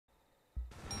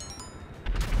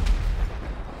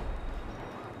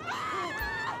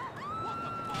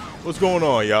What's going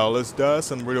on, y'all? It's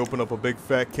Dust. I'm ready to open up a big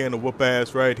fat can of whoop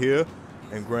ass right here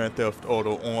in Grand Theft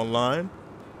Auto Online.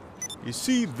 You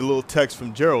see the little text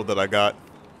from Gerald that I got.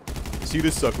 You see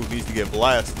this sucker who needs to get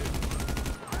blasted.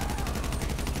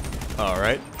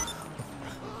 Alright.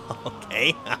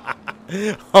 Okay.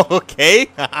 Okay.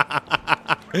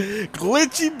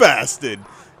 Glitchy bastard.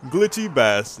 Glitchy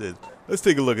bastard. Let's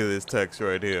take a look at this text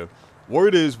right here.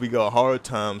 Word is we got hard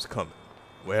times coming.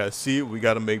 Where I see it, we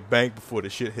gotta make bank before the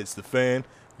shit hits the fan.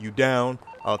 You down,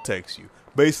 I'll text you.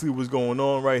 Basically what's going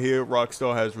on right here,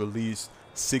 Rockstar has released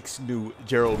 6 new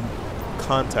Gerald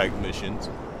contact missions.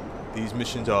 These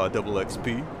missions are double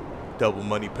XP, double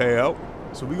money payout.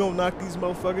 So we gonna knock these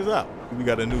motherfuckers out. We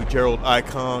got a new Gerald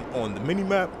icon on the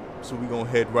minimap. So we gonna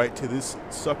head right to this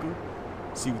sucker,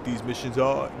 see what these missions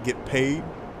are, get paid,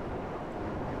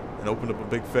 and open up a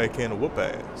big fat can of whoop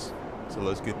ass. So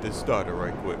let's get this started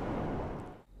right quick.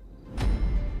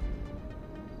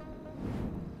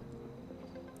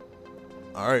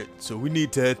 Alright, so we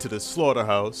need to head to the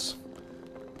slaughterhouse.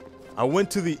 I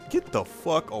went to the... Get the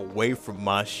fuck away from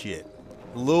my shit.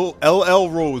 Little LL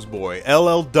Rose Boy,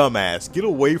 LL Dumbass, get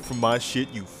away from my shit,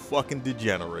 you fucking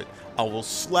degenerate. I will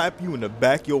slap you in the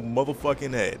back of your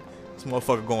motherfucking head. This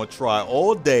motherfucker gonna try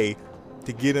all day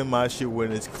to get in my shit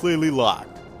when it's clearly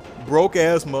locked. Broke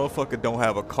ass motherfucker don't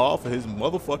have a car for his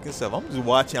motherfucking self. I'm just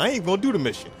watching. I ain't gonna do the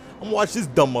mission. I'm gonna watch this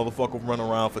dumb motherfucker run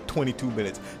around for 22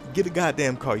 minutes. Get a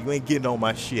goddamn car. You ain't getting on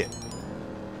my shit.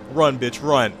 Run, bitch,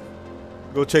 run.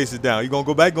 Go chase it down. You gonna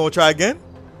go back? Gonna try again?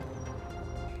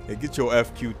 Hey, get your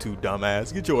FQ2,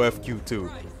 dumbass. Get your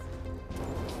FQ2.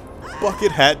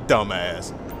 Bucket hat,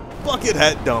 dumbass. Bucket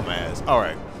hat, dumbass.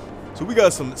 Alright. So we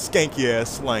got some skanky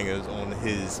ass slangers on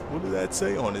his, what did that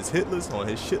say? On his hit list? On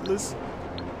his shit list?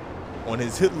 On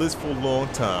his hit list for a long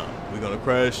time. We're gonna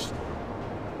crash.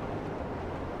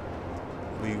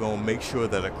 We're gonna make sure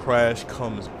that a crash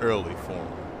comes early for him.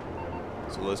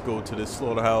 So let's go to this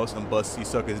slaughterhouse and bust these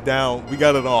suckers down. We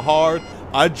got it on hard.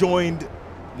 I joined.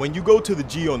 When you go to the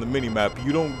G on the minimap,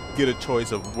 you don't get a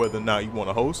choice of whether or not you want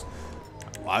to host.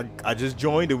 I just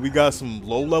joined and we got some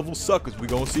low-level suckers. We're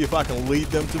gonna see if I can lead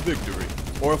them to victory.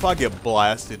 Or if I get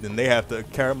blasted, then they have to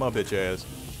carry my bitch ass.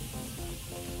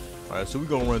 Alright, so we're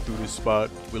gonna run through this spot.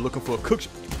 We're looking for a cook.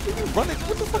 Running?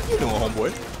 What the fuck are you doing,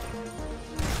 homeboy?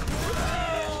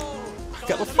 I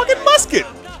got a fucking musket!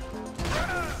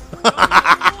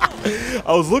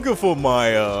 I was looking for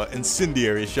my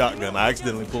incendiary shotgun. I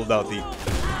accidentally pulled out the...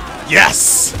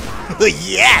 Yes!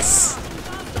 Yes!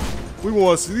 We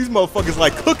want to see these motherfuckers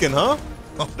like cooking, huh?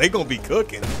 Oh, they gonna be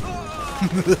cooking.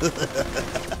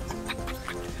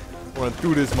 Run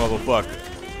through this motherfucker.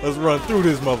 Let's run through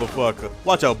this motherfucker.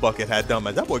 Watch out, bucket hat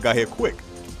dumbass. That boy got here quick.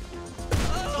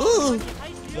 Ooh.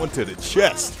 One to the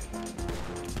chest.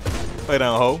 Lay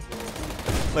down, ho.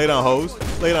 Lay down, hoes.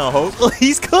 Lay down, hoes. Oh,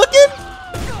 he's cooking?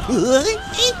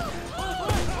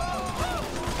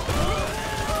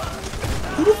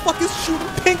 Who the fuck is shooting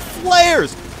pink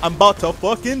flares? I'm about to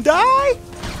fucking die.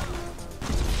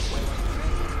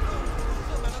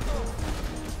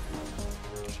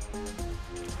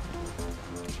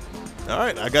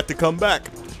 Alright, I got to come back.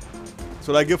 That's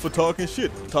what I get for talking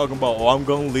shit. Talking about, oh, I'm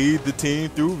gonna lead the team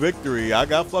through victory. I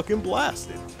got fucking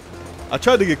blasted. I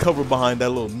tried to get cover behind that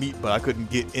little meat, but I couldn't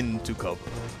get into cover.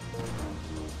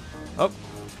 Up.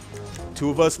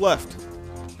 2 of us left.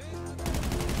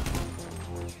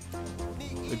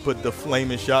 We put the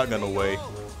flaming shotgun away.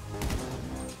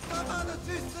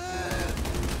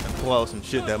 And pull out some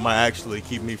shit that might actually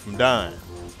keep me from dying.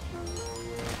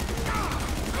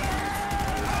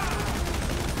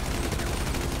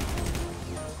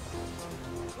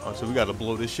 Oh, so we gotta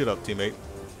blow this shit up, teammate.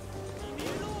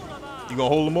 You gonna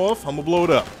hold him off? I'm gonna blow it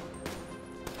up.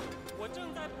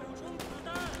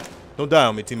 Don't die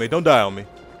on me, teammate. Don't die on me.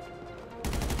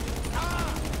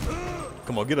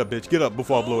 Come on, get up, bitch. Get up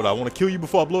before I blow it out. I want to kill you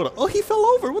before I blow it up. Oh, he fell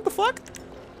over. What the fuck?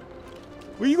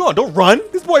 Where you going? Don't run.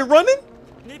 This boy running?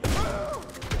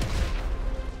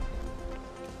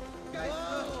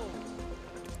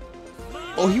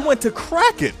 Oh, he went to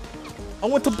crack it. I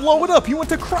went to blow it up. He went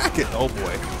to crack it. Oh,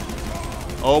 boy.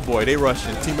 Oh, boy. They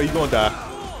rushing. Teammate, you gonna die.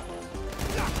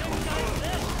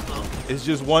 It's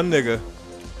just one nigga.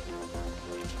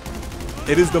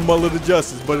 It is the mullet of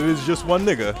justice, but it is just one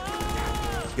nigga.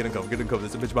 Get in cover, get in cover.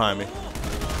 There's a bitch behind me.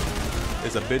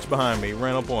 There's a bitch behind me. He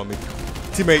ran up on me.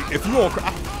 Teammate, if you don't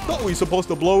I thought we were supposed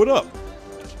to blow it up.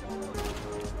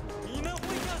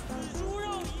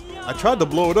 I tried to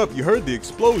blow it up. You heard the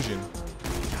explosion.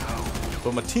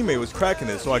 But my teammate was cracking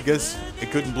it, so I guess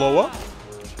it couldn't blow up.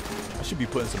 I should be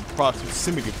putting some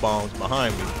proximity bombs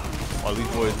behind me while these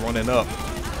boys running up.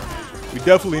 We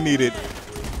definitely needed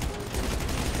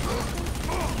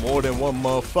More than one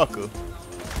motherfucker.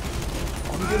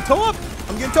 Oh, I'm getting towed up.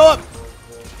 I'm getting towed up.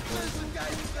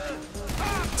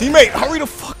 Teammate, hurry the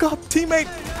fuck up. Teammate,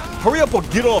 hurry up or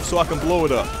get off so I can blow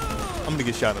it up. I'm gonna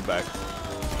get shot in the back.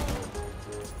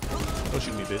 Don't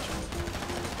shoot me, bitch.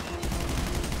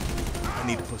 I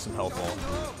need to put some health on.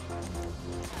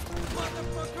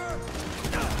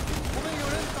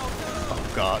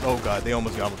 Oh god, they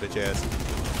almost got my bitch ass.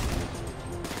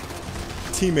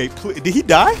 Teammate, please. Did he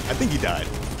die? I think he died.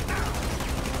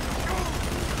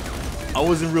 I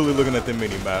wasn't really looking at the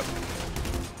mini map.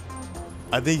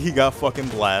 I think he got fucking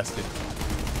blasted.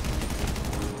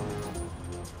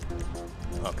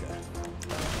 Okay.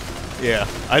 Yeah,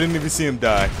 I didn't even see him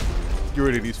die. Get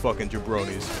rid of these fucking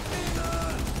jabronis.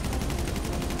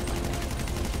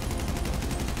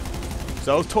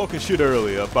 So I was talking shit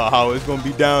earlier about how it's gonna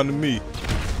be down to me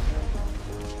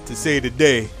to save the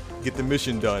day, get the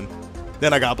mission done.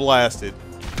 Then I got blasted.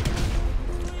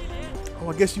 Oh,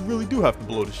 I guess you really do have to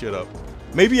blow the shit up.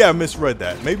 Maybe I misread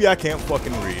that. Maybe I can't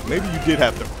fucking read. Maybe you did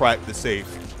have to crack the safe.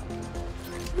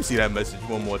 Let me see that message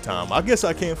one more time. I guess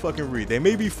I can't fucking read. They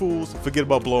may be fools. Forget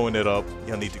about blowing it up.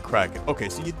 Y'all need to crack it. Okay,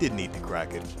 so you did need to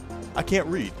crack it. I can't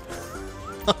read.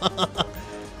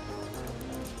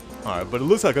 Alright, but it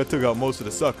looks like I took out most of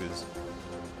the suckers.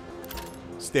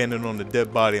 Standing on the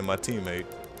dead body of my teammate.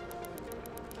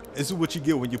 This is what you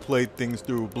get when you play things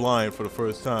through blind for the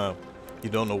first time. You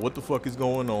don't know what the fuck is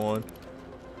going on.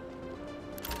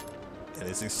 And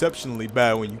it's exceptionally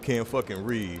bad when you can't fucking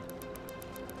read.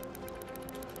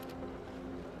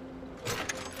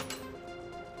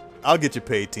 I'll get you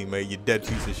paid, teammate, you dead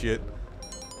piece of shit.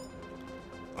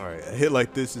 Alright, a hit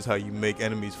like this is how you make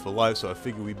enemies for life, so I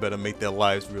figure we better make their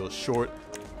lives real short.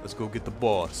 Let's go get the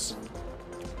boss.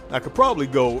 I could probably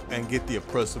go and get the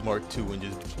Oppressor Mark II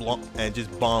and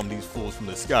just bomb these fools from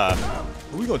the sky.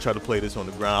 But we're gonna try to play this on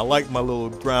the ground. I like my little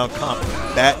ground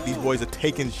combat. These boys are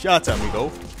taking shots at me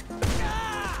though.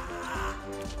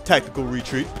 Tactical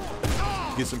retreat.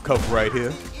 Get some cover right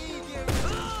here.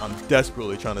 I'm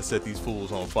desperately trying to set these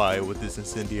fools on fire with this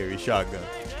incendiary shotgun.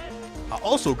 I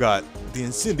also got the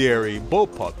incendiary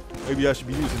bullpup. Maybe I should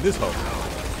be using this hoe.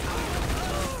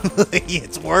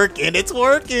 It's working, it's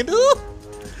working. Ooh.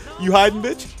 You hiding,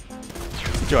 bitch?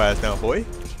 Sit your ass down, boy.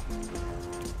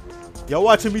 Y'all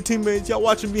watching me, teammates? Y'all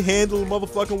watching me handle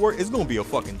motherfucking work? It's gonna be a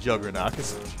fucking juggernaut. I can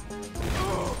see.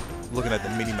 Looking at the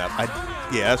mini map.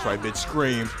 Yeah, that's right, bitch.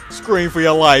 Scream. Scream for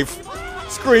your life.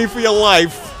 Scream for your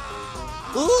life.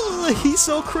 Ooh, he's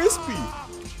so crispy.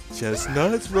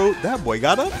 Chestnuts, bro. That boy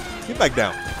got up. Get back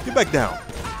down. Get back down.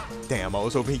 Damn, I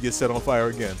was hoping he'd get set on fire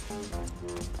again.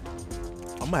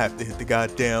 I'm gonna have to hit the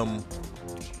goddamn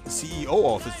CEO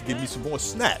office to give me some more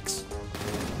snacks.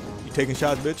 You taking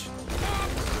shots, bitch?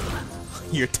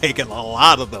 You're taking a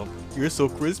lot of them. You're so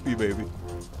crispy, baby.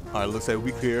 Alright, looks like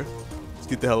we clear. Let's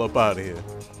get the hell up out of here.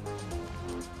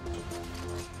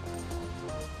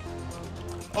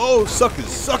 Oh, suckers,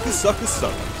 suckers, suckers,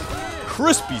 suckers.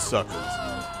 Crispy suckers.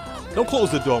 Don't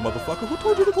close the door, motherfucker. Who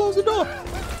told you to close the door?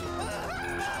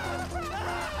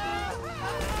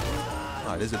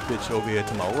 Alright, there's a bitch over here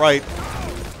to my right.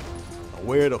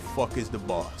 Where the fuck is the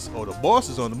boss? Oh, the boss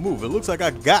is on the move. It looks like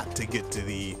I got to get to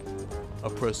the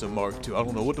Oppressor Mark II. I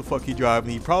don't know what the fuck he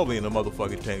driving. He probably in a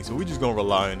motherfucking tank, so we just gonna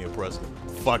rely on the Oppressor.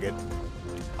 Fuck it.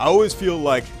 I always feel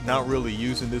like not really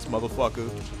using this motherfucker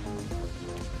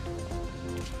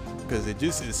because it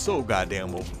just is so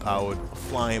goddamn overpowered. A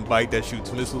flying bike that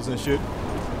shoots missiles and shit.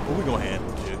 But we gonna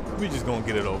handle shit. We just gonna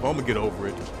get it over. I'm gonna get over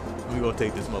it. We gonna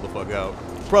take this motherfucker out.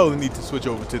 Probably need to switch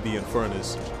over to the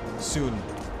Infernus soon.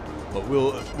 But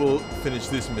we'll finish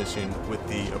this mission with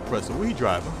the Oppressor. What he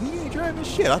driving? He ain't driving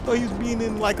shit. I thought he was being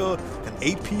in like an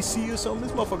APC or something.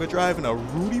 This motherfucker driving a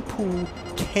Rudy Poo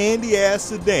candy ass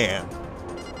sedan,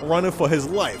 running for his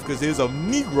life because there's a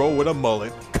Negro with a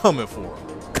mullet coming for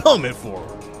him. Coming for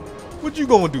him. What you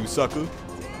gonna do, sucker?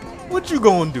 What you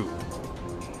gonna do?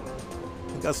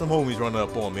 Got some homies running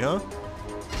up on me, huh?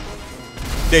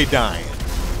 They dying.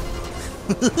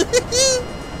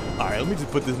 Alright, let me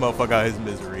just put this motherfucker out of his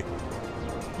misery.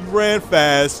 You ran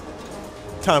fast.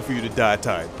 Time for you to die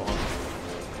tired, punk.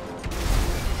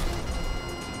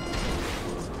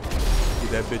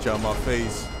 Get that bitch out of my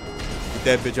face. Get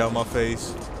that bitch out of my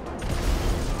face.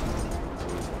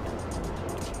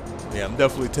 Yeah, I'm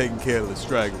definitely taking care of the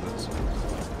stragglers.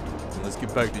 And let's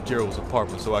get back to Gerald's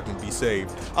apartment so I can be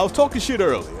saved. I was talking shit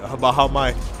earlier about how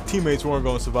my teammates weren't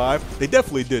going to survive. They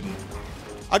definitely didn't.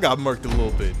 I got murked a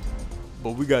little bit.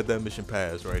 But we got that mission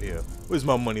pass right here. What's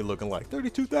my money looking like?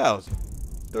 32,000.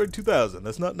 32,000.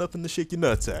 That's not nothing to shake your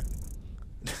nuts at.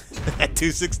 At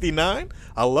 269?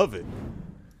 I love it.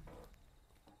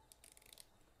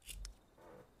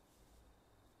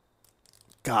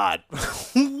 God.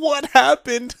 What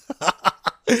happened?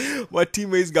 My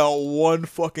teammates got one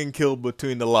fucking kill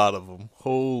between the lot of them.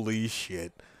 Holy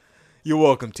shit. You're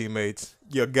welcome, teammates.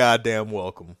 You're goddamn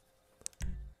welcome.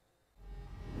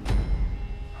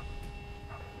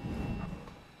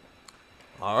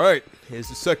 Alright, here's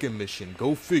the second mission.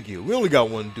 Go figure. We only got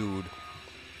one dude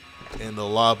in the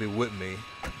lobby with me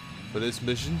for this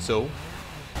mission, so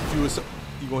you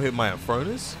gonna hit my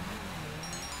furnace?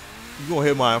 You gonna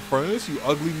hit my furnace, you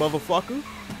ugly motherfucker?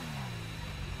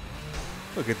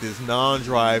 Look at this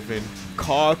non-driving,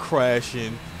 car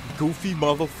crashing, goofy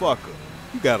motherfucker.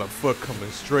 You got a foot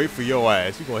coming straight for your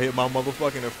ass. You gonna hit my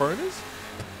motherfucking furnace?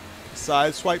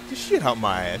 Side swipe the shit out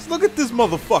my ass. Look at this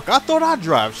motherfucker. I thought I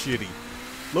drive shitty.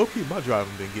 Low-key, my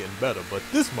driving been getting better, but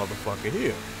this motherfucker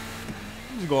here,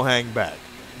 he's gonna hang back.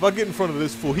 If I get in front of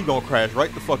this fool, he gonna crash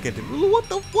right the fuck into me. What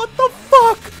the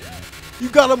fuck? You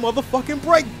got a motherfucking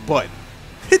brake button.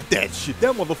 Hit that shit.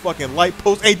 That motherfucking light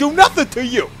post ain't do nothing to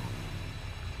you.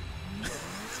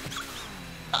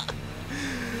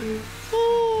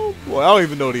 Oh boy, I don't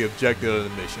even know the objective of the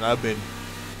mission. I've been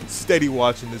steady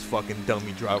watching this fucking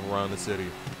dummy drive around the city.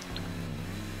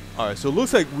 All right, so it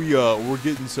looks like we're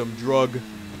getting some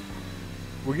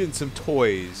we're getting some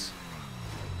toys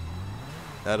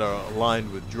that are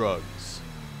aligned with drugs.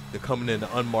 They're coming in an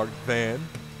unmarked van.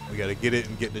 We gotta get it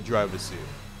and get in the driver's seat.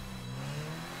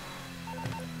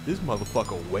 This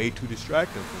motherfucker way too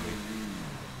distracting for me.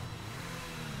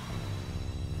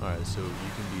 Alright, so you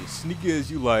can be as sneaky as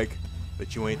you like,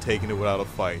 but you ain't taking it without a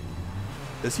fight.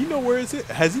 Does he know where is it?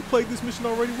 Has he played this mission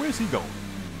already? Where's he going?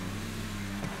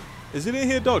 Is it in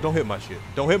here, dog? Don't hit my shit.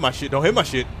 Don't hit my shit. Don't hit my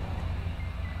shit.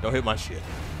 Don't hit my shit.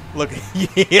 Look, he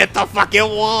hit the fucking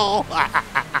wall.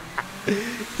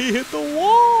 He hit the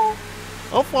wall.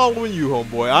 I'm following you,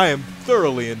 homeboy. I am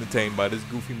thoroughly entertained by this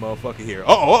goofy motherfucker here.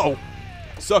 Uh-oh.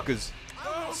 Suckers.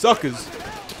 Suckers.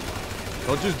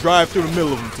 Don't just drive through the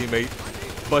middle of them, teammate.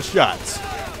 Bust shots.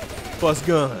 Bust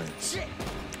guns.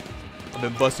 I've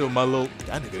been busting with my little...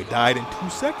 That nigga died in 2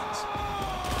 seconds.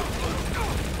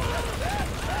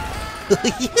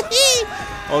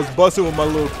 I was busting with my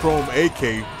little chrome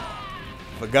AK.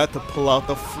 Forgot to pull out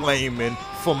the flaming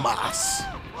FAMAS.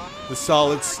 The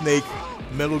Solid Snake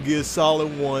Metal Gear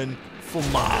Solid 1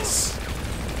 FAMAS.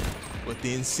 With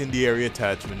the incendiary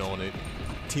attachment on it.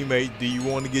 Teammate, do you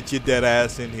want to get your dead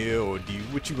ass in here, or do you?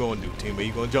 What you gonna do, teammate?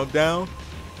 You gonna jump down?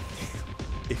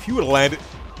 If you would have landed,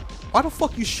 why the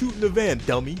fuck you shooting the van,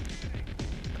 dummy?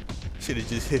 Should have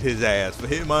just hit his ass. For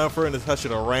hitting my furnace, I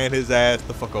should have ran his ass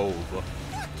the fuck over.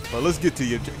 But let's get to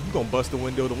you. You gonna bust the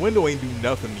window? The window ain't do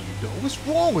nothing to you, though. What's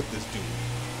wrong with this dude?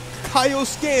 Kyo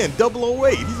Scan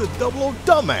 008. He's a 00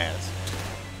 dumbass.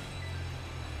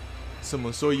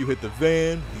 Someone saw you hit the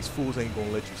van. These fools ain't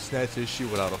gonna let you snatch this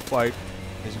shit without a fight.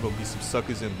 There's gonna be some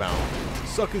suckers inbound.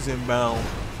 Suckers inbound.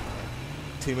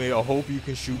 Teammate, I hope you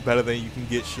can shoot better than you can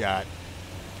get shot.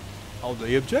 Oh,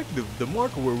 the objective, the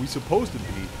marker where we supposed to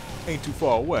be, ain't too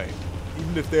far away.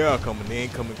 Even if they are coming, they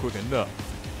ain't coming quick enough.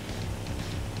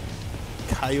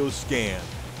 Kyo Scan.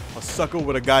 A sucker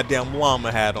with a goddamn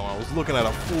llama hat on. I was looking at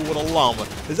a fool with a llama.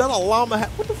 Is that a llama hat?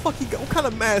 What the fuck he got? What kind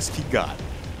of mask he got?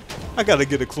 I gotta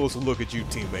get a closer look at you,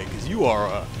 teammate, because you are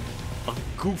a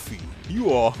goofy.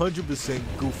 You are 100%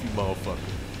 goofy motherfucker.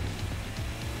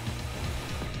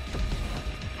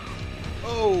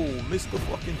 Oh, missed the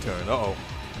fucking turn. Uh-oh.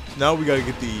 So now we gotta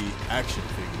get the action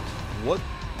figures. What?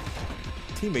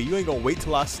 Teammate, you ain't gonna wait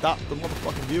till I stop the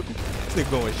motherfucking vehicle? This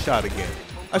nigga going shot again.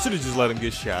 I should have just let him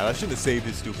get shot. I shouldn't have saved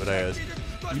his stupid ass.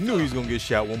 You knew he was gonna get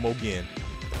shot one more again.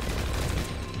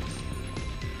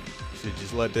 Should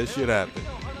just let that shit happen.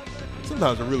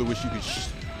 Sometimes I really wish you could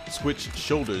switch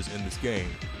shoulders in this game.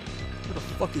 Where the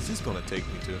fuck is this gonna take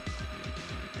me to?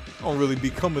 I don't really be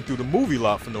coming through the movie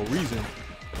lot for no reason.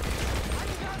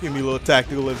 Give me a little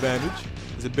tactical advantage.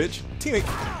 Is it bitch? Teammate.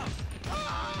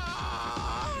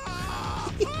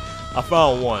 I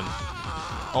found one.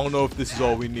 I don't know if this is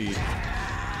all we need.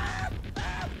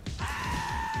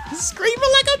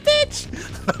 Screaming like a bitch.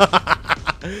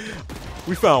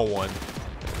 We found one.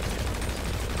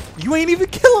 You ain't even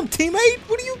kill him, teammate.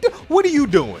 What are you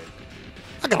doing?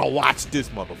 I gotta watch this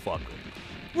motherfucker.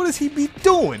 What does he be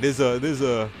doing? This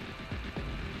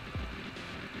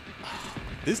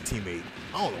teammate.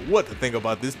 I don't know what to think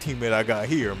about this teammate I got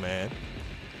here, man.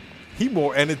 He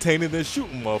more entertaining than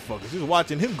shooting motherfuckers. Just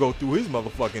watching him go through his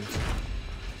motherfucking,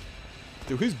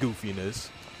 through his goofiness.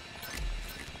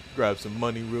 Grab some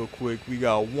money real quick. We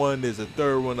got one. There's a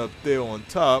third one up there on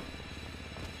top.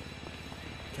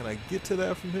 Can I get to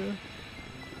that from here?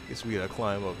 Guess we gotta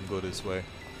climb up and go this way.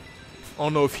 I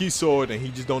don't know if he saw it and he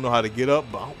just don't know how to get up.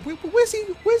 But where's he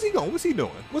going? What's he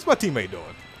doing? What's my teammate doing?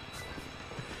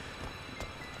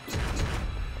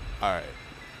 All right.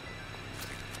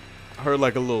 I heard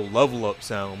like a little level up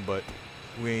sound, but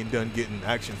we ain't done getting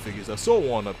action figures. I saw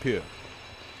one up here.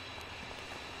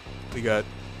 We got,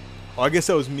 oh, I guess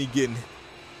that was me getting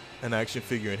an action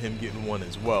figure and him getting one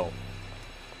as well.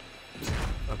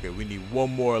 Okay, we need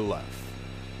one more left.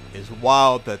 It's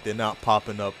wild that they're not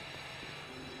popping up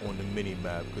on the mini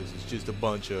map because it's just a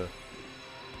bunch of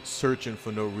searching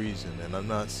for no reason, and I'm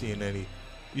not seeing any.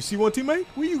 You see one, teammate?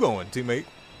 Where you going, teammate?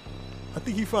 I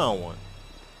think he found one.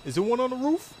 Is there one on the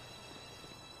roof?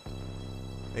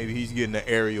 Maybe he's getting an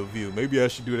aerial view. Maybe I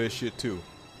should do that shit too.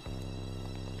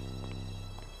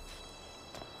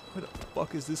 Where the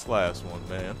fuck is this last one,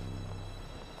 man?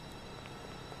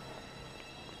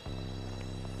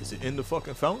 Is it in the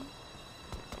fucking fountain?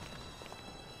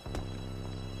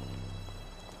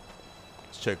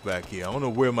 Let's check back here. I don't know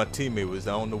where my teammate was.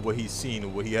 I don't know what he's seen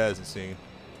and what he hasn't seen.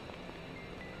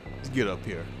 Let's get up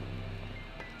here.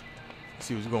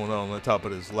 See what's going on the top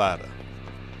of this ladder.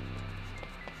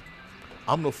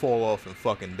 I'm gonna fall off and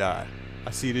fucking die.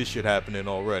 I see this shit happening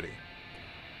already.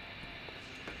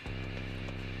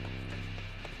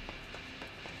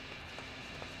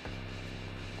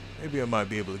 Maybe I might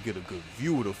be able to get a good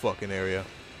view of the fucking area.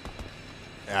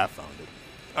 Yeah, I found it.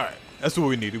 Alright, that's what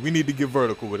we needed. We need to get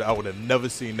vertical with it. I would have never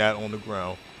seen that on the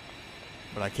ground.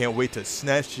 But I can't wait to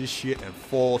snatch this shit and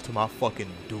fall to my fucking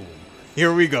doom.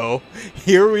 Here we go.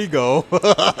 Here we go.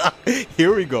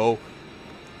 Here we go.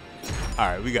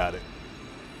 Alright, we got it.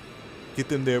 Get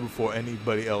them there before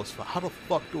anybody else. How the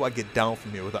fuck do I get down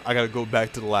from here? I gotta go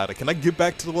back to the ladder. Can I get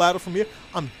back to the ladder from here?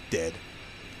 I'm dead.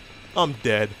 I'm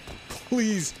dead.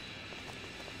 Please.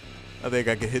 I think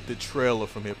I can hit the trailer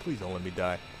from here. Please don't let me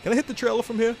die. Can I hit the trailer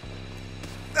from here?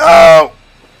 Oh!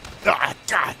 Ah,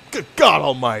 God, good God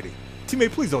almighty.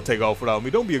 Teammate, please don't take off without me.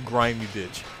 Don't be a grimy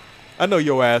bitch. I know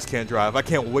your ass can't drive. I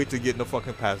can't wait to get in the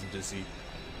fucking passenger seat.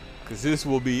 Because this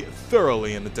will be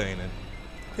thoroughly entertaining.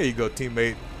 Here you go,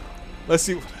 teammate. Let's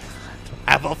see. I don't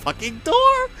have a fucking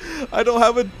door. I don't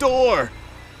have a door.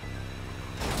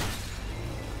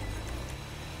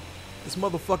 This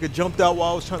motherfucker jumped out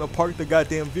while I was trying to park the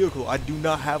goddamn vehicle. I do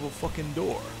not have a fucking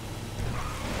door.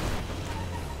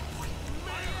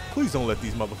 Please don't let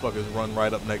these motherfuckers run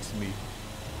right up next to me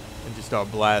and just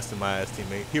start blasting my ass,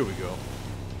 teammate. Here we go.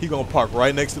 He gonna park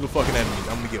right next to the fucking enemies.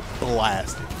 I'm gonna get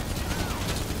blasted.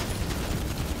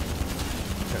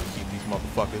 Trying to keep these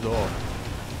motherfuckers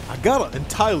off. I got an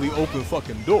entirely open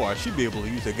fucking door. I should be able to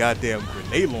use a goddamn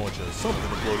grenade launcher or something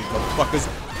to blow these motherfuckers.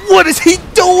 What is he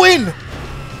doing?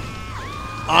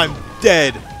 I'm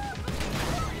dead.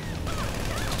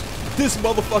 This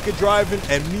motherfucker driving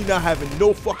and me not having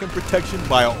no fucking protection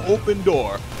by an open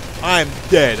door. I'm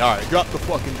dead. Alright, drop the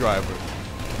fucking driver.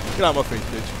 Get out of my face,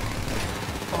 bitch.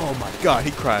 Oh my god,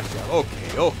 he crashed out.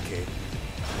 Okay, okay.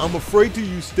 I'm afraid to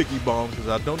use sticky bomb because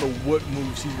I don't know what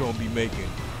moves he's going to be making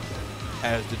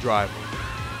as the driver.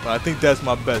 But I think that's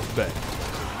my best bet.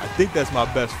 I think that's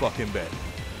my best fucking bet.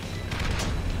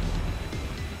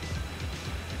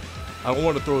 I don't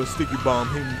want to throw a sticky bomb,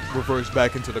 him reverse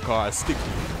back into the car, sticky,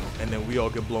 and then we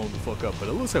all get blown the fuck up. But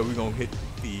it looks like we're going to hit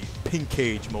the Pink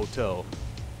Cage Motel.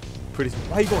 Pretty soon.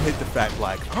 Why you going to hit the fat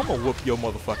black? I'm going to whoop your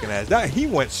motherfucking ass. That, he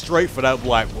went straight for that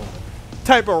black woman.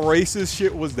 Type of racist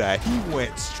shit was that? He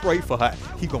went straight for her.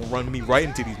 He going to run me right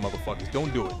into these motherfuckers.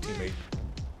 Don't do it, teammate.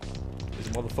 This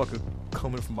motherfucker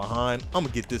coming from behind. I'm going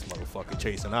to get this motherfucker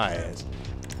chasing our ass.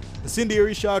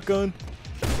 Incendiary shotgun.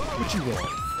 What you want?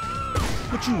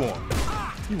 What you want?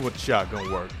 You want the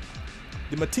shotgun work?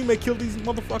 Did my teammate kill these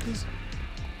motherfuckers?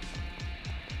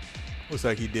 Looks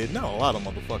like he did. Not a lot of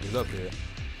motherfuckers up here.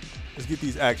 Let's get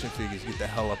these action figures. Get the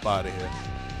hell up out of here.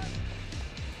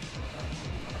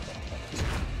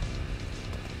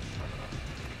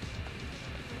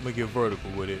 I'm gonna get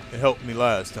vertical with it. It helped me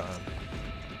last time.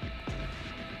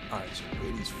 Alright, so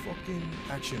where are these fucking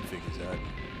action figures at?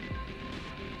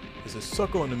 There's a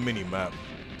sucker on the mini map.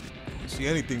 See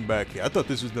anything back here? I thought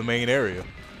this was the main area.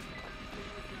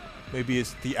 Maybe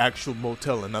it's the actual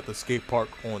motel and not the skate park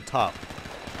on top.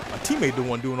 My teammate the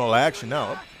one doing all the action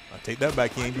now. I take that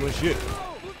back. He ain't doing shit.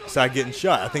 Besides getting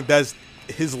shot. I think that's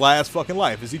his last fucking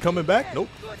life. Is he coming back? Nope.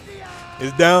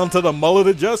 It's down to the mullet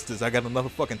of justice. I got another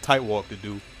fucking tight walk to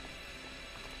do.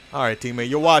 Alright, teammate.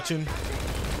 You're watching.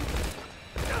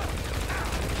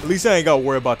 At least I ain't got to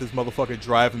worry about this motherfucker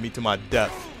driving me to my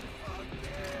death.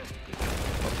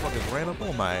 Motherfuckers ran up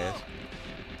on my ass.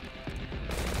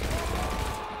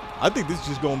 I think this is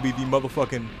just gonna be the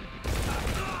motherfucking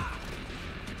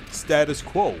status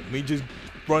quo. Me just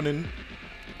running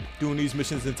doing these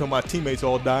missions until my teammates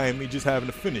all die and me just having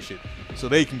to finish it so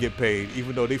they can get paid,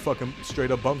 even though they fucking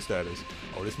straight up bum status.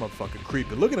 Oh, this motherfucker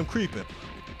creeping. Look at him creeping.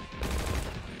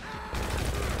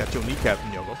 Got your kneecap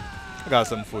in yellow. I got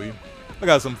something for you. I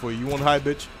got something for you. You want to hide,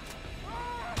 bitch?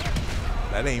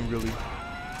 That ain't really.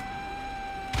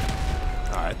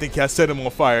 Alright, I think I set him on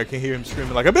fire. I can hear him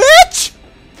screaming like a bitch!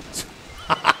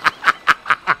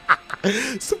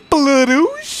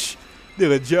 Spladoosh!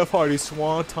 Did a Jeff Hardy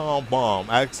swanton bomb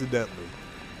accidentally.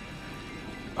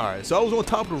 Alright, so I was on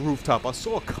top of the rooftop. I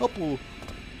saw a couple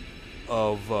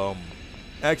of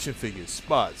action figures,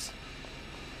 spots.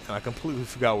 And I completely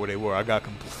forgot where they were.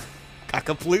 I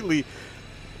completely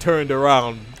turned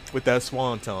around with that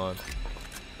swanton.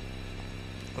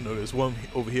 Oh no, there's one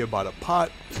over here by the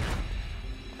pot.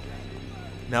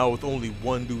 Now with only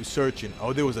one dude searching.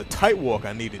 Oh, there was a tight walk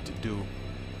I needed to do.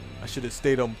 I should have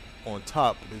stayed on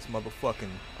top of this motherfucking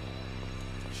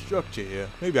structure here.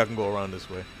 Maybe I can go around this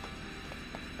way.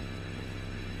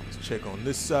 Let's check on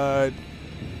this side.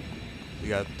 We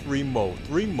got 3 more.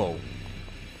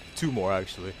 2 more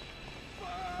actually.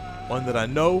 One that I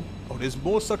know. Oh, there's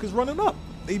more suckers running up.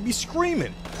 They be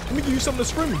screaming. Let me give you something to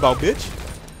scream about, bitch.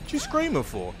 What you screaming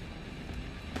for?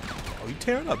 Oh, you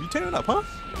tearing up. You tearing up, huh?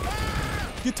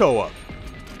 Get toe up.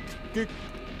 Get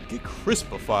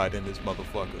crispified in this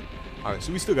motherfucker. Alright,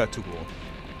 so we still got 2 more.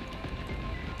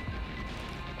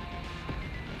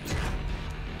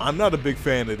 I'm not a big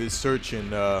fan of this search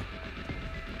and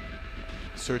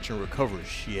recover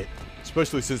shit.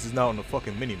 Especially since it's not on the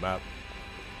fucking mini-map.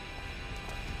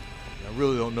 I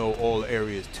really don't know all the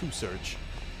areas to search.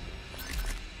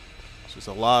 So it's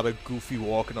a lot of goofy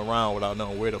walking around without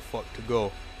knowing where the fuck to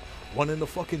go. One in the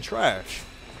fucking trash.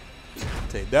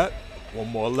 Take that. 1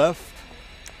 more left.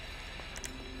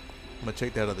 I'm gonna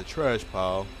check that other trash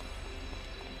pile.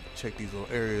 Check these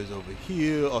little areas over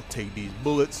here. I'll take these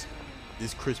bullets.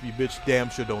 This crispy bitch damn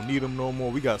sure don't need them no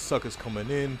more. We got suckers coming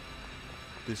in.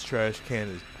 This trash can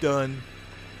is done.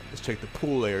 Let's check the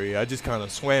pool area. I just kind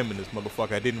of swam in this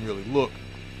motherfucker. I didn't really look.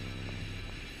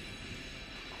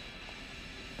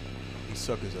 These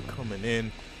suckers are coming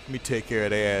in. Let me take care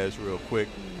of their ass real quick.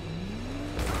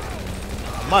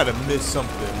 I might have missed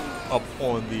something up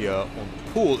on the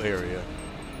pool area.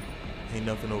 Ain't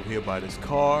nothing over here by this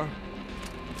car.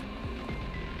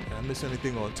 Did I miss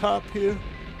anything on top here?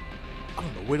 I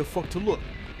don't know where the fuck to look.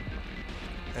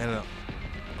 And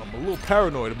I'm a little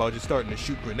paranoid about just starting to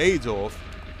shoot grenades off.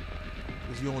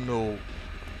 Because you don't know,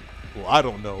 well, I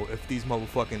don't know if these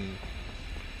motherfucking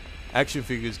action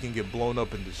figures can get blown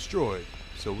up and destroyed.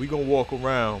 So we gonna walk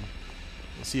around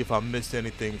and see if I missed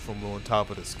anything from on top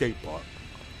of the skate park.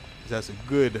 That's a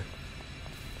good,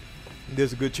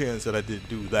 there's a good chance that I did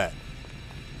do that.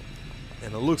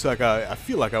 And it looks like I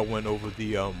feel like I went over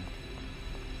the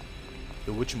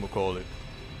whatchamacallit,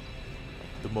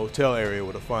 the motel area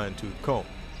with a fine-tooth comb.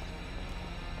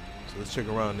 So let's check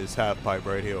around this half pipe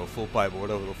right here, or full pipe, or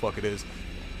whatever the fuck it is.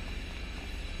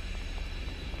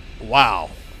 Wow,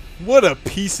 what a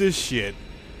piece of shit.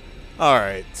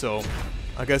 Alright, so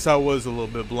I guess I was a little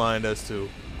bit blind as to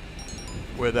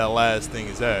where that last thing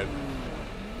is at.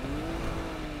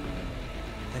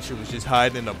 That shit was just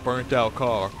hiding in a burnt out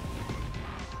car.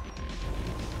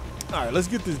 Alright, let's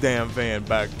get this damn van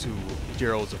back to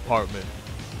Gerald's apartment.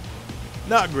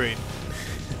 Not great.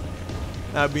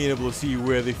 Not being able to see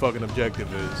where the fucking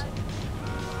objective is.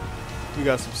 We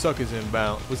got some suckers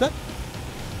inbound.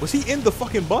 Was he in the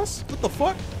fucking bus? What the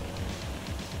fuck?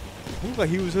 Looked like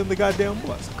he was in the goddamn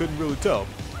bus. I couldn't really tell.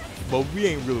 But we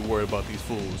ain't really worried about these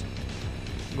fools.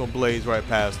 I'm gonna blaze right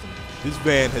past them. This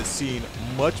van has seen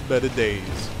much better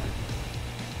days.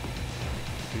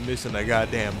 We missing that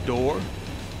goddamn door.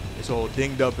 It's all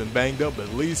dinged up and banged up, but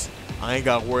at least I ain't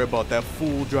gotta worry about that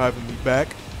fool driving me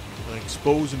back and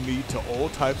exposing me to all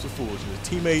types of foolishness.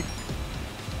 Teammate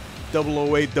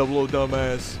 008 00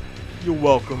 dumbass, you're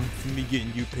welcome for me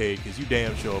getting you paid, because you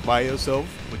damn sure by yourself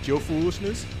with your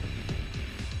foolishness,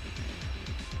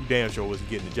 you damn sure wasn't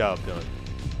getting the job done.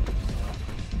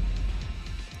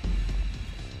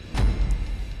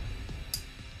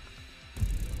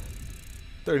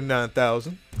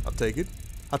 $39,000. I'll take it.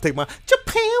 I'll take my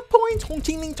Japan points.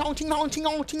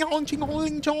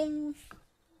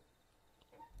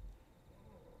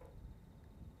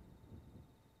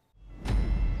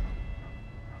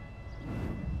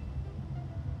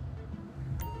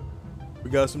 We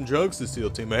got some drugs to steal,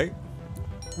 teammate.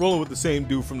 Rolling with the same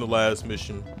dude from the last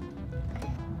mission.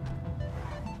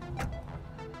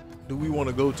 Do we want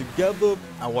to go together?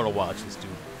 I want to watch this dude.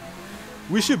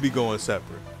 We should be going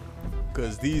separate,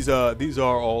 because these are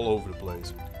all over the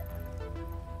place.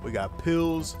 We got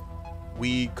pills,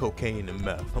 weed, cocaine, and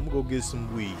meth. I'm gonna go get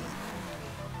some weed.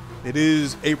 It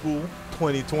is April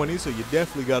 2020, so you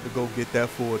definitely got to go get that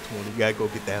 420. You gotta go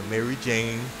get that Mary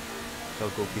Jane.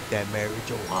 Gotta go get that Mary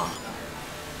Joanne.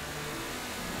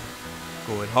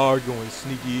 Going hard, going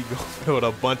sneaky, going with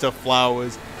a bunch of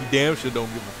flowers. He damn sure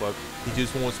don't give a fuck. He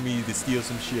just wants me to steal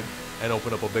some shit and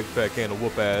open up a big fat can of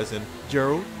whoop ass. And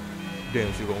Gerald,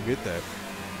 damn sure gonna get that.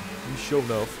 You sure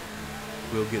enough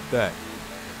will get that.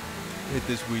 Hit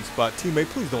this weed spot. Teammate,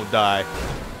 please don't die.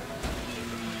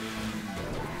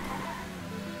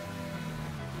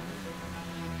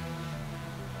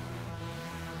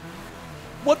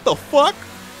 What the fuck?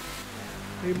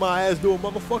 Made my ass do a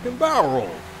motherfucking barrel roll.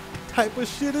 What type of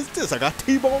shit is this? I got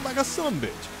T-boned like a sumbitch.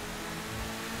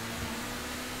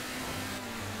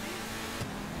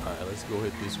 Alright, let's go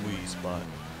hit this weed spot.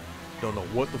 Don't know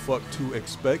what the fuck to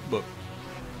expect, but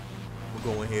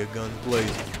we're going here guns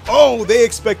blazing. Oh, they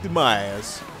expected my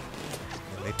ass.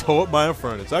 And they tore up my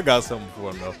furnace. I got something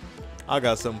for them though. I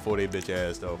got something for they bitch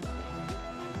ass though.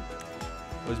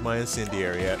 Where's my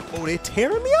incendiary at? Oh, they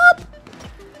tearing me up?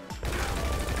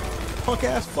 Punk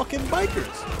ass fucking bikers.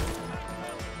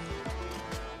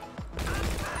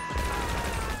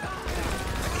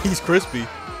 He's crispy.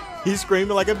 He's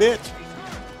screaming like a bitch.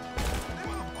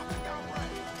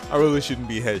 I really shouldn't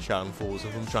be headshotting fools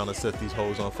if I'm trying to set these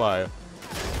hoes on fire.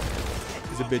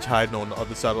 There's a bitch hiding on the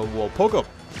other side of the wall. Poke up.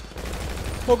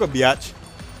 Poke up, biatch.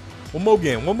 One more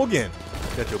again. One more again.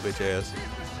 Got your bitch ass.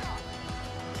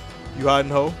 You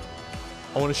hiding, hoe?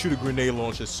 I want to shoot a grenade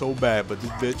launcher so bad, but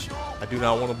this bitch, I do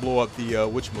not want to blow up the,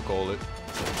 whatchamacallit.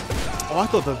 Oh, I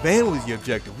thought the van was the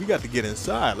objective. We got to get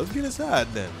inside. Let's get inside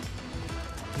then.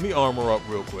 Let me armor up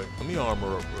real quick. Want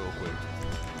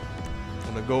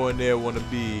to go in there, want to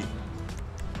be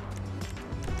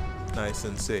nice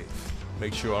and safe.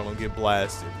 Make sure I don't get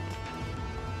blasted.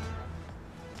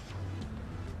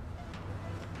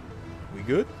 We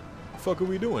good? What the fuck are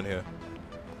we doing here?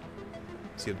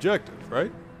 It's the objective,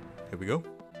 right? Here we go.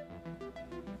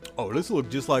 Oh, this looks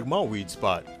just like my weed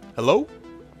spot. Hello?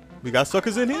 We got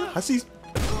suckers in here? I see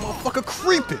motherfucker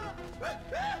creeping.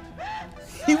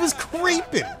 He was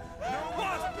creeping.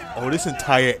 Oh, this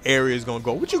entire area is gonna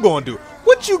go. What you gonna do?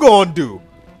 What you gonna do?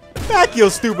 Back your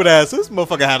stupid ass. This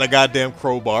motherfucker had a goddamn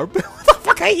crowbar. What the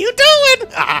fuck are you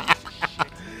doing?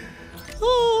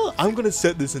 Oh, I'm gonna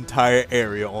set this entire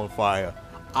area on fire.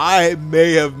 I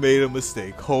may have made a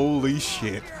mistake. Holy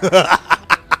shit.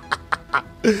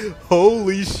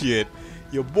 Holy shit.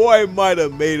 Your boy might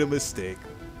have made a mistake.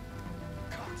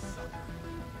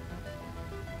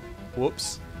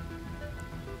 Whoops.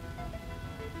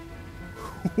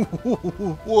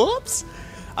 Whoops.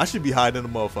 I should be hiding the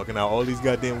motherfucker now. All these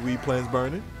goddamn weed plants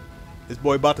burning. This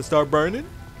boy about to start burning.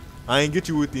 I ain't get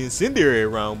you with the incendiary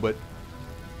round, but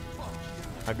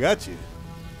I got you.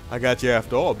 I got you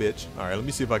after all, bitch. Alright, let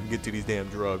me see if I can get to these damn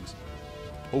drugs.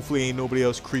 Hopefully ain't nobody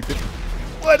else creeping.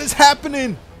 What is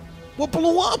happening? What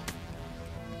blew up?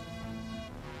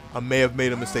 I may have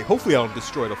made a mistake. Hopefully I don't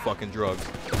destroy the fucking drugs.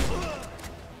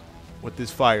 What this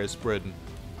fire is spreading.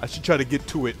 I should try to get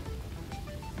to it.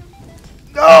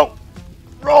 No!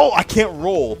 Roll! I can't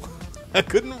roll. I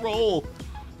couldn't roll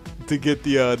to get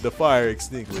the fire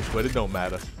extinguished, but it don't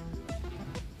matter.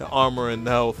 The armor and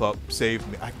the health up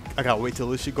saved me. I gotta wait till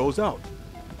this shit goes out.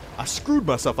 I screwed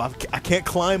myself. I can't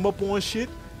climb up on shit.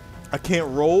 I can't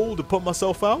roll to put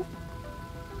myself out.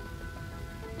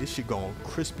 This shit gonna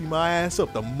crispy my ass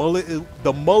up. The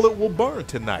mullet will burn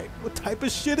tonight. What type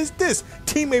of shit is this?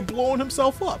 Teammate blowing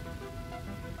himself up.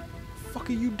 Fuck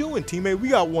are you doing, teammate? We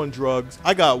got one drugs.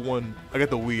 I got one. I got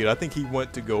the weed. I think he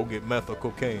went to go get meth or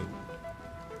cocaine.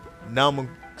 Now I'm gonna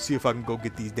see if I can go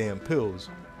get these damn pills.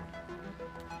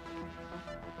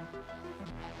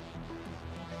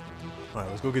 Alright,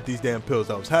 let's go get these damn pills.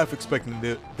 I was half expecting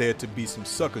there to be some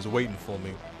suckers waiting for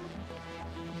me.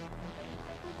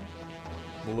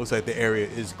 But it looks like the area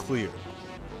is clear.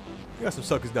 We got some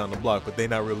suckers down the block, but they're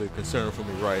not really a concern for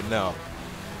me right now.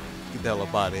 Get the hell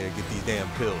up out of here, get these damn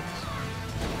pills.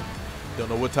 Don't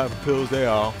know what type of pills they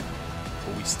are,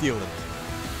 but we stealing them.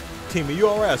 Teammate, you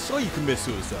alright? I saw you commit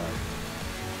suicide.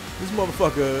 This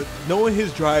motherfucker, knowing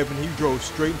his driving, he drove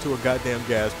straight into a goddamn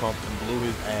gas pump and blew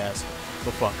his ass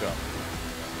the fuck up.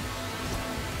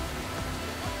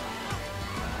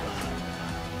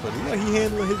 But look like he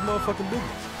handling his motherfucking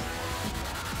business.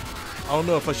 I don't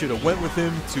know if I should have went with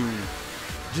him to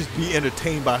just be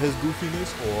entertained by his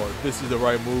goofiness, or if this is the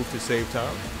right move to save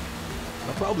time.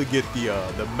 I'll probably get the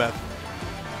meth.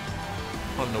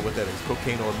 I don't know what that is,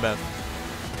 cocaine or meth,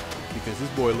 because this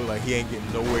boy look like he ain't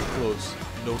getting nowhere close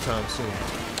no time soon.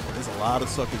 Oh, there's a lot of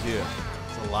suckers here.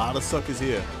 There's a lot of suckers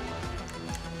here.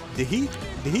 Did he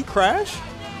crash?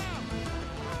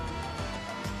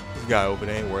 This guy over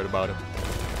there ain't worried about him.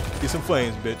 Get some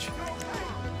flames, bitch.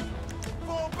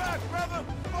 Fall back, brother.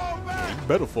 Fall back. You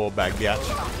better fall back, bitch.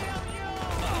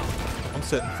 I'm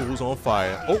setting fools on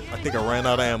fire. Oh, I think I ran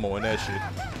out of ammo in that shit.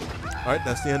 Alright,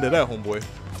 that's the end of that, homeboy.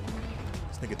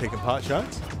 This nigga taking pot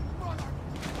shots.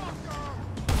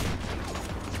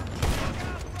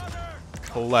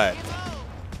 Hold that.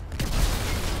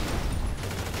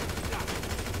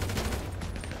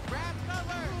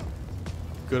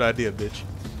 Good idea, bitch.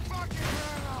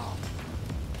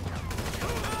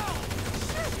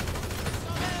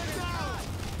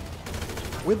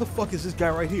 Where the fuck is this guy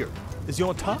right here? Is he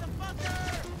on top?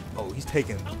 Oh, he's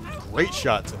taking great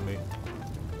shots at me.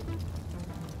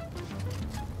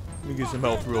 Let me get some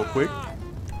health real quick.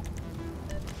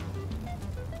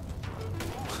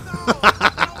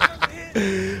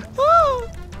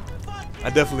 I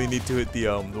definitely need to hit the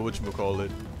whatchamacallit.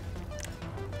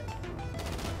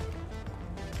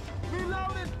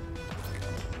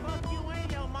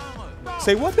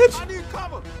 Say what, bitch? I need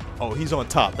cover. Oh, he's on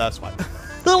top. That's why.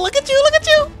 Look at you! Look at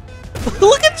you!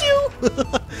 Look at you!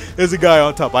 There's a guy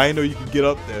on top. I didn't know you could get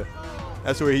up there.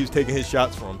 That's where he was taking his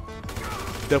shots from.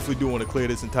 Definitely do want to clear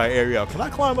this entire area out. Can I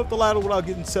climb up the ladder without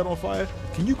getting set on fire?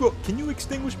 Can you go? Can you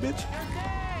extinguish, bitch?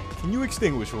 Can you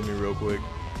extinguish for me real quick?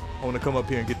 I want to come up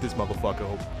here and get this motherfucker.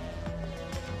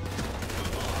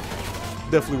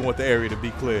 Definitely want the area to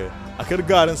be clear. I could have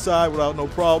got inside without no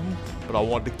problem, but I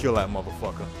wanted to kill that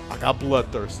motherfucker. I got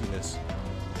bloodthirstiness.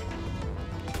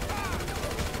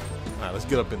 Alright, let's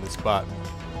get up in this spot.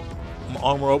 I'm gonna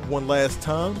armor up one last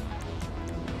time.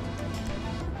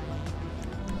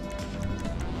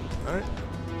 Alright.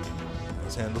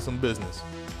 Let's handle some business.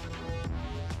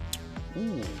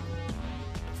 Ooh.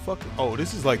 Fuck. Oh,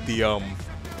 this is like the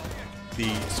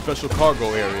special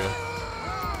cargo area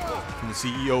from the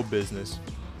CEO business.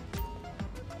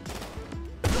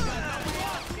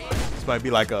 This might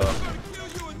be like a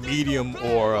medium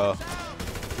or a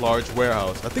large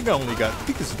warehouse. I think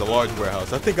this is the large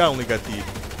warehouse. I think I only got the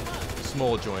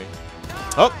small joint.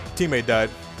 Oh, teammate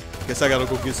died. Guess I gotta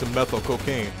go get some methyl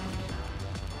cocaine.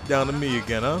 Down to me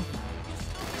again, huh?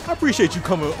 I appreciate you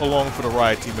coming along for the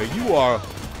ride, teammate. You are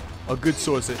a good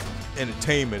source of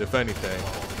entertainment, if anything.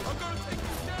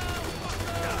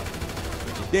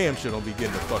 But you damn sure don't be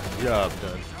getting the fucking job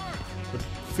done. But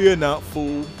fear not,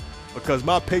 fool, because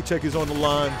my paycheck is on the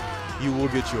line. You will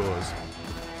get yours.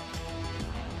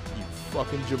 You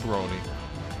fucking jabroni.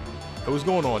 Hey, what's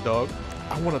going on, dog?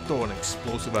 I want to throw an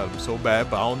explosive at him so bad,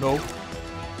 but I don't know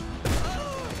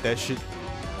if that shit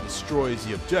destroys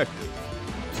the objective.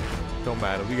 Don't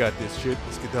matter. We got this shit.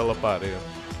 Let's get the hell up out of here.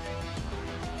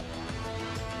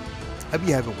 I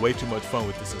be having way too much fun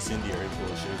with this incendiary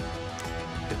bullshit.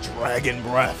 The dragon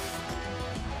breath.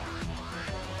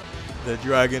 The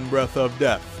dragon breath of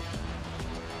death.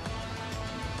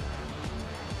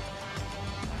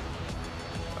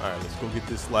 Alright, let's go get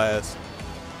this last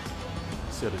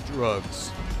set of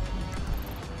drugs.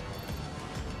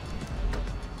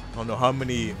 I don't know how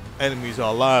many enemies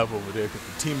are alive over there because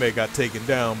the teammate got taken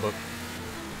down, but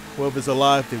whoever's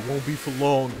alive, they won't be for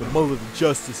long. The mother of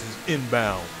justice is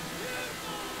inbound.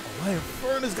 Oh, my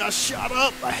Infernus got shot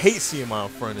up. I hate seeing my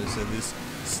Infernus in this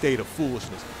state of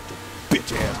foolishness.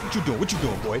 Bitch ass, what you doing? What you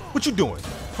doing, boy? What you doing?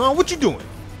 Huh? What you doing?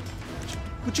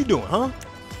 What you doing, huh?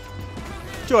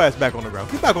 Get your ass back on the ground.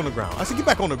 Get back on the ground. I said get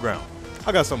back on the ground.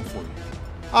 I got something for you.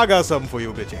 I got something for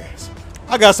you, bitch ass.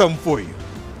 I got something for you.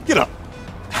 Get up.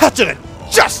 Hatchet of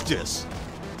justice,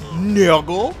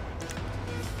 nigga.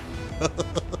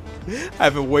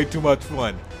 Having way too much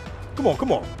fun. Come on,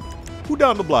 come on. Who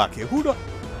down the block here? Who down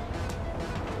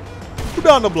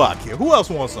the block here? Who else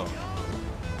wants some?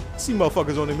 I see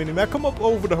motherfuckers on the mini-map. Come up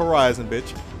over the horizon,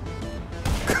 bitch.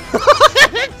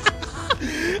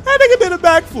 That nigga did a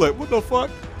backflip. What the fuck?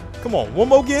 Come on, one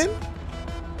more again.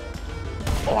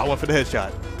 Oh, I went for the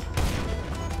headshot.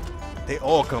 They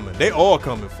all coming. They all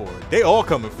coming for it. They all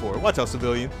coming for it. Watch out,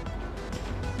 civilian.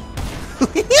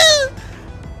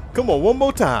 Come on, one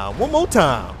more time. One more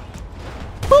time.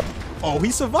 Boop. Oh,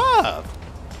 he survived.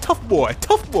 Tough boy,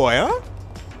 huh?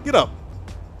 Get up.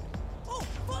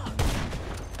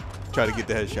 Try to get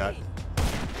the headshot.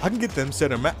 I can get them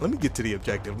center map. Let me get to the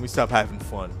objective. Let me stop having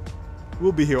fun.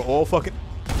 We'll be here all fucking.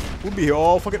 We'll be here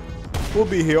all fucking.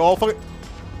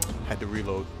 Had to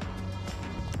reload.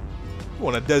 You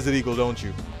want a Desert Eagle, don't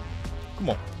you?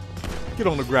 Come on. Get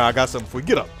on the ground. I got something for you.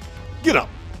 Get up. Get up.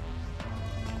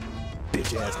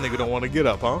 Bitch ass nigga don't want to get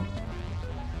up, huh?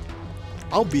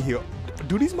 I'll be here.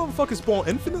 Do these motherfuckers spawn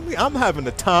infinitely? I'm having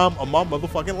the time of my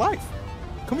motherfucking life.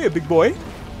 Come here, big boy.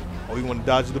 Oh, you want to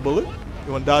dodge the bullet? You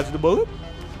You wanna dodge the bullet?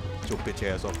 Get your bitch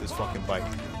ass off this fucking bike.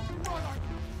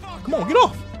 Come on, get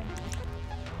off.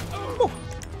 Come on.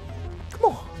 Come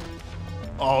on.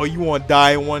 Oh, you wanna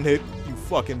die in one hit, you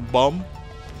fucking bum?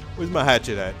 Where's my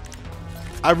hatchet at?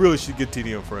 I really should get to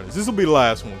the Infernus. This will be the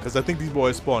last one, because I think these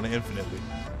boys spawn infinitely.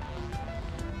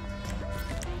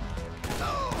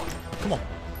 Come on.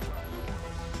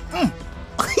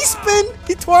 He spin!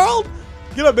 He twirled!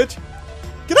 Get up, bitch!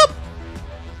 Get up!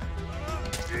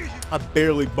 I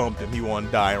barely bumped him. He wanted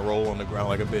to die and roll on the ground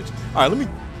like a bitch. Alright, let me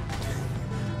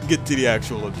get to the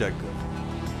actual objective.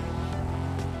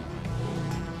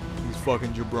 These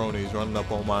fucking jabronis running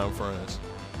up on my Infernus.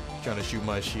 Trying to shoot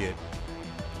my shit.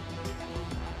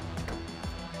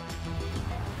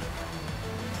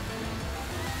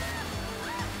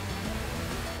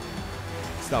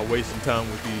 Stop wasting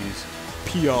time with these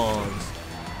peons.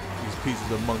 These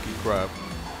pieces of monkey crap.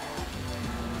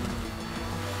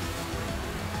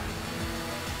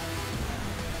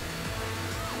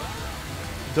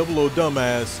 Double O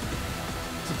dumbass.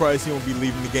 Surprised he won't be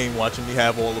leaving the game watching me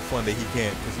have all the fun that he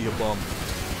can't because he a bum.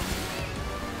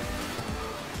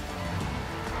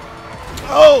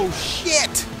 Oh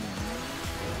shit!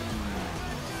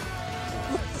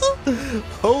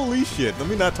 Holy shit. Let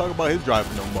me not talk about his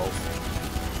driving no more.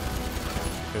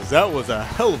 Because that was a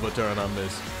hell of a turn I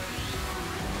missed.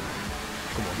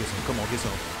 Come on, get some. Come on, get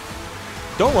some.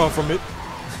 Don't run from it.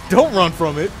 Don't run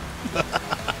from it.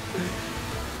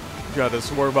 You gotta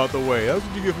swerve out the way. That's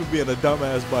what you get for being a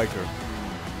dumbass biker.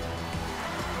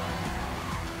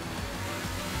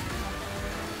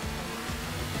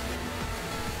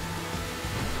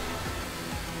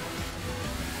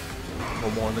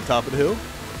 One more on the top of the hill.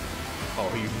 Oh,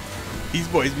 these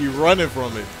boys be running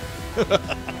from it.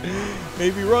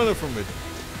 They be running from it.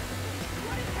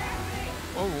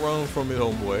 Don't run from it,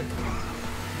 homeboy.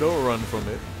 Don't run from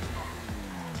it.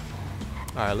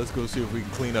 Alright, let's go see if we can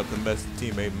clean up the mess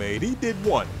the teammate made. He did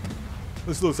one.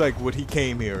 This looks like what he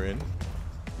came here in.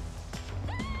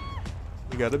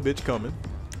 We got a bitch coming.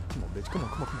 Come on, bitch. Come on,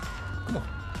 come on, come on.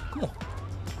 Come on.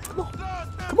 Come on. Come on.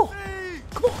 Come on.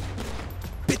 Come on.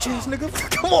 Bitch ass nigga.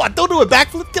 Come on, don't do a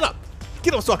backflip. Get up.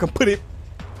 Get up so I can put it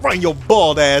right in your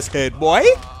bald ass head, boy.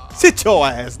 Sit your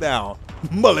ass down.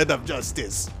 Mullet of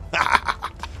justice.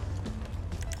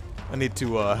 I need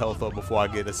to health up before I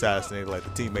get assassinated like the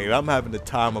teammate. I'm having the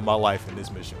time of my life in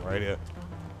this mission right here.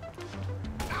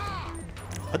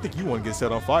 I think you want to get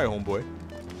set on fire, homeboy.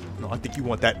 No, I think you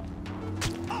want that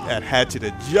hatchet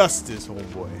of justice,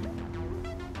 homeboy.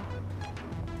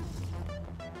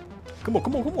 Come on,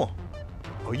 come on, come on.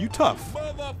 Oh, you tough.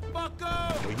 Motherfucker!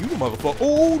 Oh, you the motherfucker.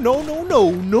 Oh, no, no,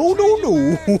 no. No, no,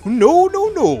 no. No, no,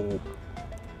 no.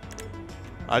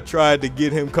 I tried to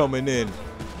get him coming in.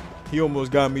 He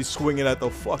almost got me swinging at the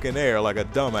fucking air like a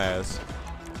dumbass.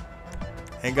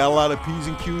 Ain't got a lot of P's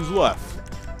and Q's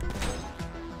left.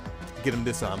 Get him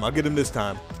this time. I'll get him this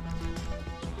time.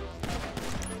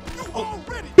 Oh,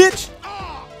 bitch!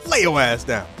 Lay your ass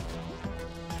down.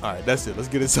 Alright, that's it. Let's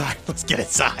get inside. Let's get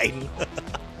inside.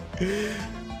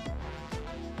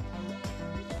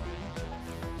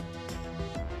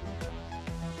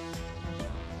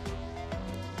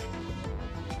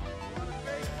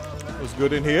 What's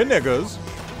good in here, niggas?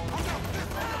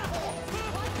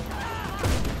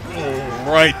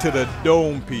 Oh, right to the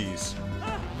dome piece.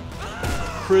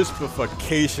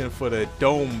 Crispification for the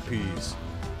dome piece.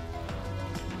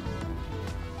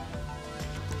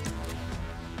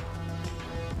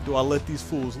 Do I let these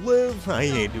fools live? Nah,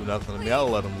 he ain't do nothing to me. I'll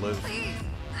let him live.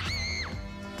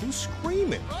 Who's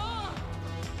screaming?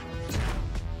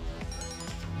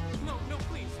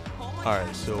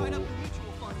 Alright, so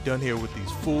done here with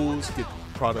these fools. Get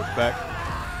the product back.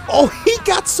 Oh, he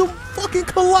got some fucking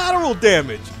collateral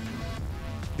damage.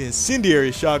 The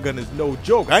incendiary shotgun is no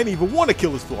joke. I didn't even want to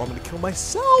kill this fool. I'm gonna kill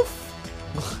myself.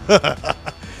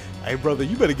 Hey, brother,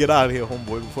 you better get out of here,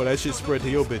 homeboy, before that shit spread to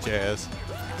your bitch ass.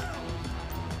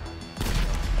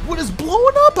 What is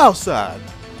blowing up outside?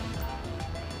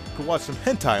 Could watch some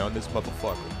hentai on this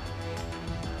motherfucker.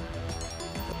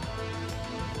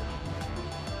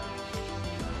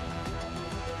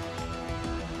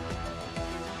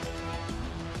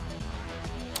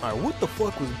 Alright, what the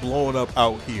fuck was blowing up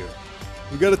out here?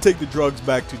 We gotta take the drugs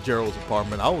back to Gerald's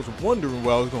apartment. I was wondering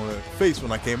what I was gonna face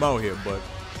when I came out here, but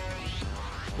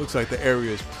looks like the area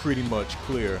is pretty much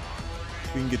clear.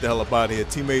 We can get the hell up out of here.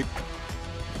 Teammate,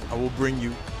 I will bring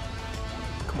you.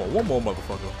 Come on, one more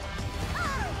motherfucker.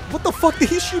 What the fuck did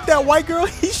he shoot that white girl?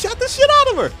 He shot the shit out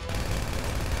of her.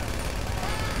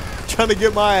 Trying to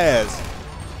get my ass.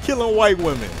 Killing white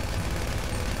women.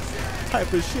 What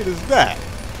type of shit is that?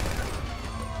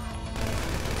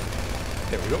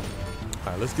 There we go.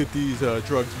 Alright, let's get these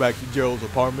drugs back to Gerald's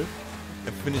apartment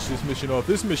and finish this mission off.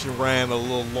 This mission ran a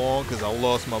little long because I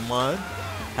lost my mind.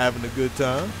 Having a good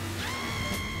time.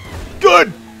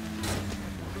 Good!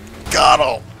 God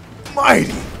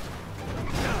almighty!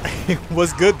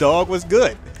 What's good, dog? What's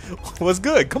good? What's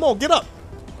good? Come on, get up!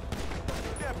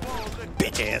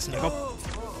 Bitch ass nigga.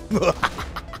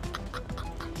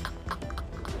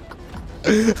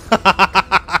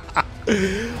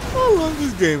 I love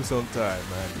this game sometime,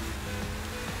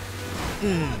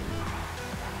 man.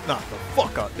 Knock the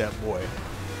fuck out that boy.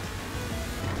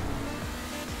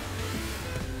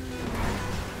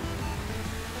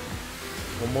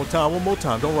 One more time, one more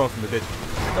time. Don't run from the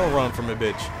bitch. Don't run from the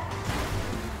bitch.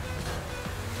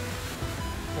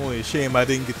 Only a shame I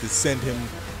didn't get to send him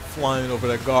flying over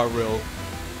that guardrail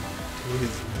to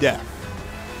his death.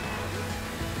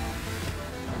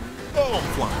 Oh, I'm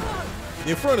flying.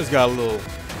 The Inferno's got a little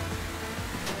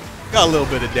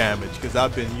bit of damage because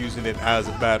I've been using it as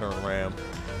a battering ram.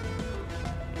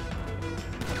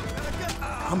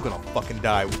 I'm gonna fucking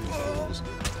die with these fools.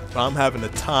 But I'm having the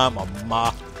time of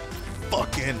my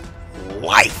fucking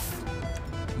life.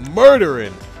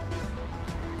 Murdering.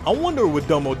 I wonder what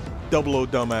Double O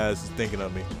Dumbass is thinking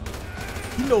of me.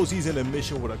 He knows he's in a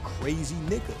mission with a crazy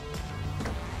nigga.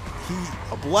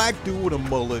 A black dude with a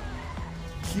mullet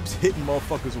keeps hitting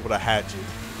motherfuckers with a hatchet.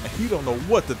 And he don't know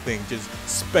what to think, just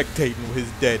spectating with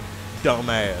his dead dumb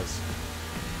ass.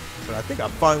 But I think I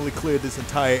finally cleared this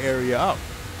entire area out.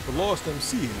 The Lost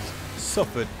MCs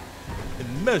suffered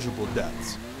immeasurable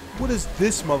deaths. What is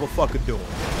this motherfucker doing?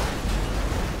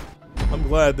 I'm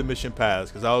glad the mission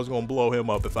passed, because I was going to blow him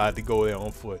up if I had to go there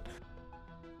on foot.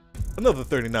 Another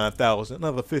 39,000,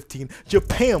 another 15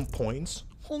 Japan points.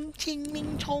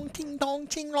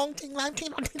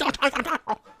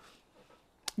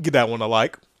 Get that one a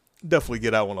like. Definitely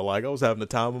get that one a like. I was having the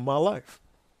time of my life.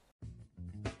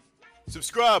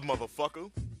 Subscribe,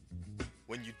 motherfucker.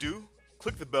 When you do,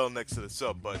 click the bell next to the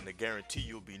sub button to guarantee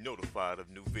you'll be notified of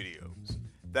new videos.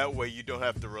 That way you don't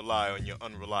have to rely on your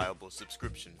unreliable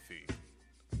subscription feed.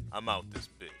 I'm out this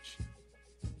bitch.